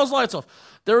 Turn those lights off.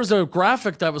 There was a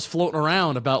graphic that was floating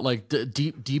around about like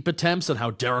deep attempts and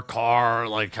how Derek Carr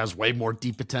has way more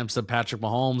deep attempts than Patrick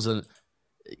Mahomes, and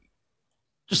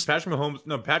Patrick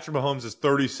Mahomes is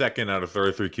 32nd out of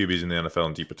 33 QBs in the NFL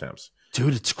in deep attempts.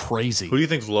 Dude, it's crazy. Who do you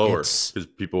think's lower?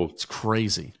 It's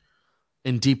crazy.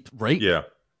 In deep rate? Yeah.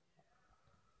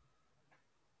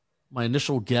 My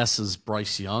initial guess is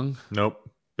Bryce Young. Nope.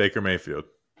 Baker Mayfield.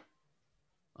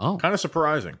 Oh. Kind of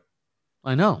surprising.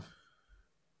 I know.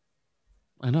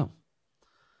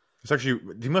 It's actually,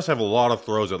 he must have a lot of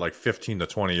throws at like 15 to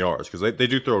 20 yards because they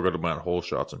do throw a good amount of hole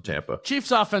shots in Tampa.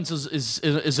 Chiefs offense is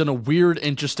in a weird,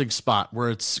 interesting spot where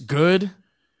it's good,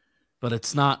 but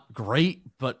it's not great,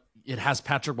 but it has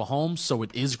Patrick Mahomes, so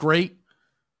it is great.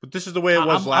 But this is the way it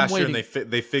was last year, and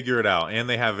they figure it out. And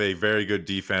they have a very good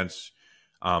defense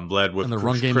led with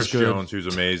Chris Jones, who's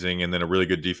amazing, and then a really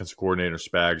good defensive coordinator,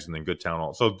 Spags, and then good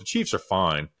talent. So the Chiefs are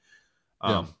fine.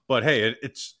 But, hey,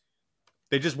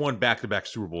 they just won back-to-back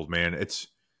Super Bowls, man.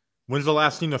 When's the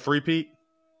last team to three-peat?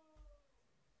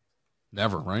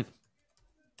 Never, right?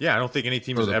 Yeah, I don't think any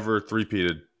team has ever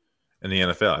three-peated in the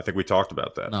NFL. I think we talked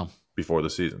about that before the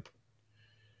season.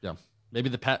 Yeah, maybe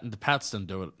the Pats didn't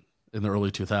do it in the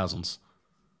early 2000s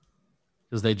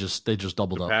because they just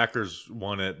doubled up. The Packers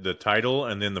won the title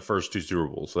and then the first 2 Super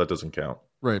Bowls, so that doesn't count.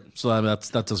 Right, so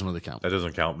that doesn't really count. That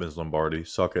doesn't count. Vince Lombardi,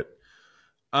 suck it.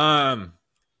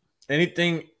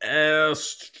 Anything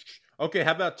else? Okay,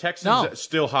 how about Texans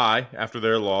still high after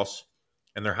their loss,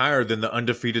 and they're higher than the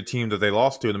undefeated team that they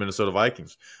lost to in the Minnesota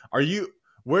Vikings. Where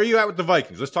are you at with the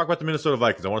Vikings? Let's talk about the Minnesota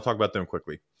Vikings. I want to talk about them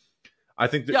quickly. I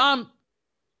think I'm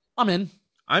in.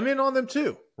 I'm in on them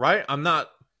too, right? I'm not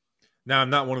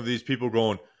one of these people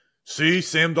going, see,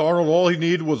 Sam Darnold, all he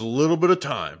needed was a little bit of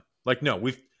time. Like, no,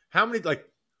 we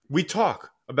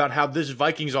talk about how this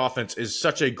Vikings offense is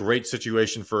such a great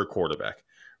situation for a quarterback,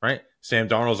 right? Sam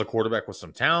Darnold's a quarterback with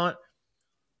some talent.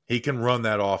 He can run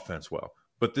that offense well.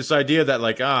 But this idea that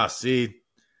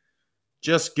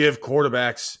just give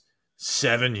quarterbacks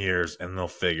 7 years and they'll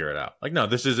figure it out. Like, no,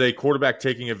 this is a quarterback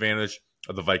taking advantage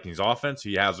of the Vikings offense.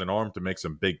 He has an arm to make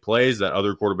some big plays that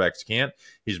other quarterbacks can't.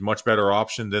 He's a much better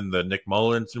option than the Nick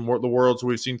Mullins in the world, so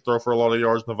we've seen throw for a lot of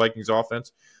yards in the Vikings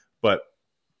offense. But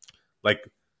let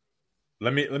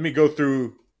me go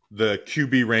through the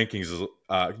QB rankings,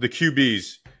 the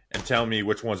QBs, and tell me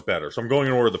which one's better. So I'm going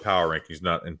in order of the power rankings,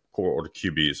 not in order of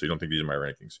QBs, so you don't think these are my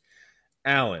rankings.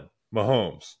 Allen,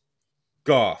 Mahomes,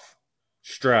 Goff,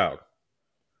 Stroud,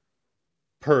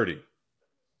 Purdy,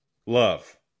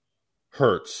 Love,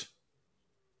 Hurts,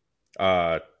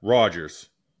 Rodgers,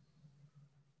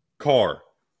 Carr.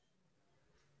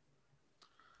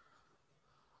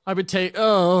 I would take.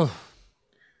 Let's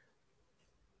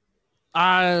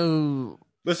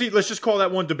just call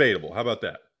that one debatable. How about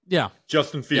that? Yeah.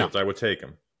 Justin Fields, I would take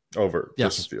him over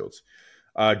Justin Fields.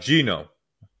 Geno,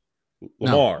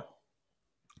 Lamar,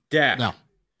 Dak.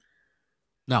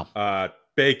 No.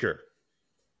 Baker.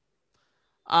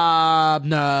 No.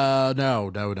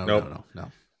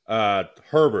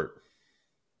 Herbert.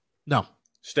 No.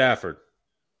 Stafford.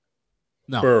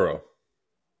 No. Burrow.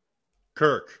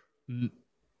 Kirk.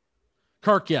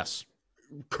 Kirk, yes.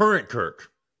 Current Kirk,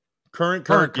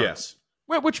 yes.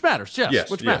 Wait, which matters, yes.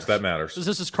 Yes, that matters.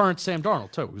 This is current Sam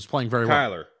Darnold, too, who's playing very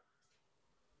well. Kyler.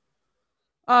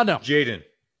 No. Jaden.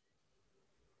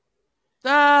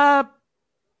 Yeah.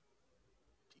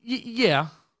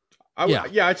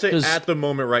 I'd say at the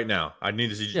moment right now. I need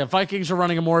to see. Yeah, Vikings are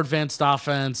running a more advanced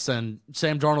offense, and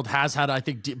Sam Darnold has had, I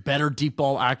think, better deep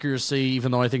ball accuracy,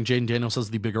 even though I think Jaden Daniels has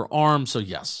the bigger arm, so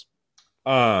yes.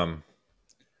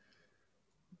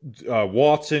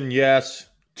 Watson, yes.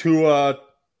 Tua,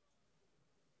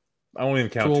 I won't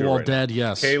even count Tua right dead, now.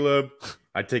 Yes. Caleb,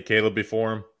 I'd take Caleb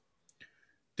before him.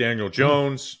 Daniel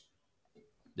Jones.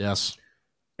 Yes.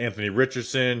 Anthony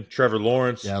Richardson, Trevor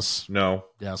Lawrence. Yes. No.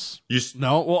 Yes.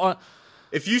 No. Well,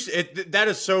 that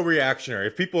is so reactionary.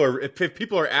 If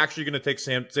people are actually going to take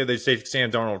Sam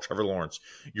Darnold or Trevor Lawrence,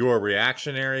 you are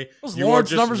reactionary. Those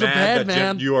Lawrence numbers are bad,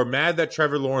 man. You are mad that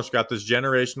Trevor Lawrence got this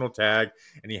generational tag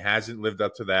and he hasn't lived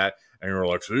up to that, and you're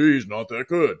like, see, he's not that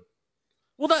good.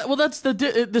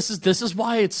 This is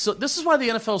why the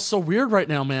NFL is so weird right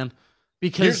now, man.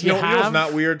 Because you know what's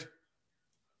not weird?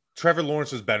 Trevor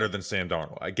Lawrence is better than Sam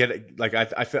Darnold. I get it. Like I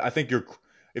think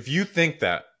if you think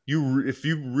that. If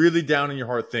you really down in your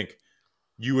heart think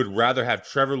you would rather have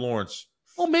Trevor Lawrence.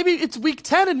 Well, maybe it's week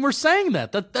 10 and we're saying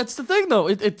that. That's the thing, though.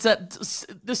 It's that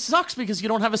this sucks because you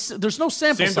don't have there's no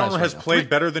sample size. Sam Darnold has played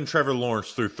better than Trevor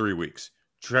Lawrence through 3 weeks.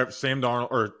 Sam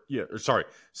Darnold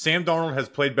has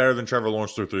played better than Trevor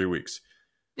Lawrence through 3 weeks.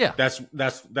 Yeah, that's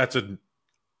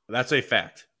a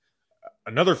fact.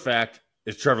 Another fact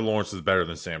is Trevor Lawrence is better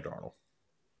than Sam Darnold.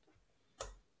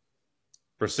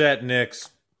 Brissett,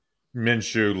 Nix,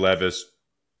 Minshew, Levis,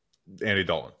 Andy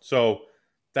Dalton. So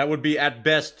that would be at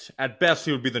best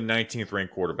he would be the 19th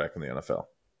ranked quarterback in the NFL.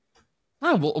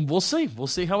 We'll see. We'll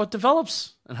see how it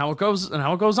develops and how it goes on.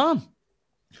 How it goes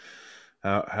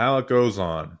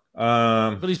on.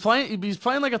 But he's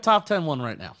playing like a top 10 one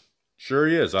right now. Sure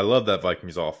he is. I love that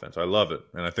Vikings offense. I love it.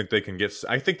 And I think they can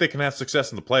have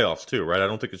success in the playoffs too, right? I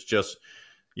don't think it's just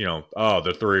they're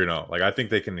 3-0. Like, I think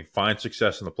they can find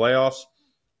success in the playoffs,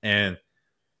 and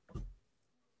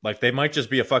like they might just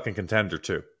be a fucking contender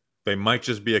too. They might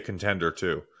just be a contender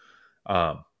too.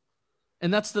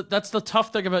 And that's the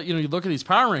tough thing about, you look at these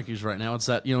power rankings right now. It's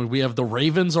that, we have the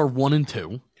Ravens are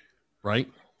 1-2, right?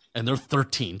 And they're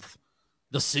 13th.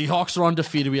 The Seahawks are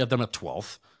undefeated. We have them at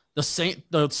 12th. The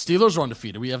Steelers are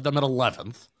undefeated. We have them at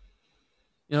 11th.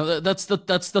 That's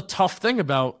the tough thing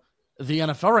about the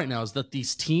NFL right now, is that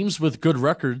these teams with good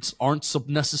records aren't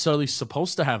necessarily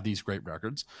supposed to have these great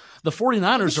records. The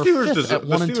 49ers are 5th at 1-2.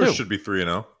 The Steelers should be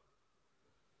 3-0.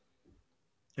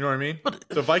 You know what I mean? But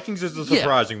the Vikings is the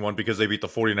surprising one because they beat the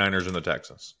 49ers and the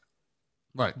Texans.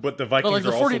 Right. But the Vikings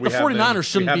the 49ers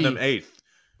shouldn't be. We have them 8th.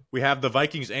 We have the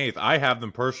Vikings 8th. I have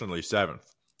them personally 7th.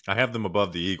 I have them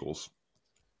above the Eagles.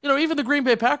 Even the Green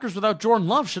Bay Packers without Jordan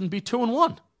Love shouldn't be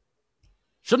 2-1.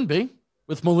 Shouldn't be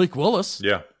with Malik Willis.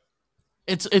 Yeah.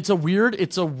 It's a weird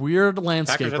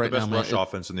landscape Packers have right the best now. Rush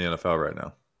offense in the NFL right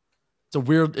now.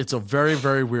 It's a very,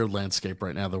 very weird landscape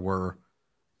right now that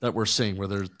we're seeing, where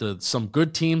there's some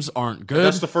good teams aren't good.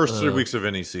 That's the first 3 weeks of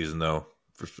any season, though.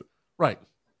 Right.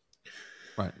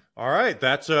 All right,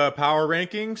 that's power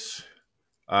rankings.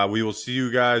 We will see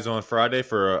you guys on Friday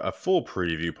for a full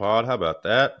preview pod. How about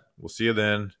that? We'll see you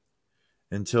then.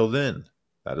 Until then,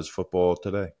 that is football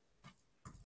today.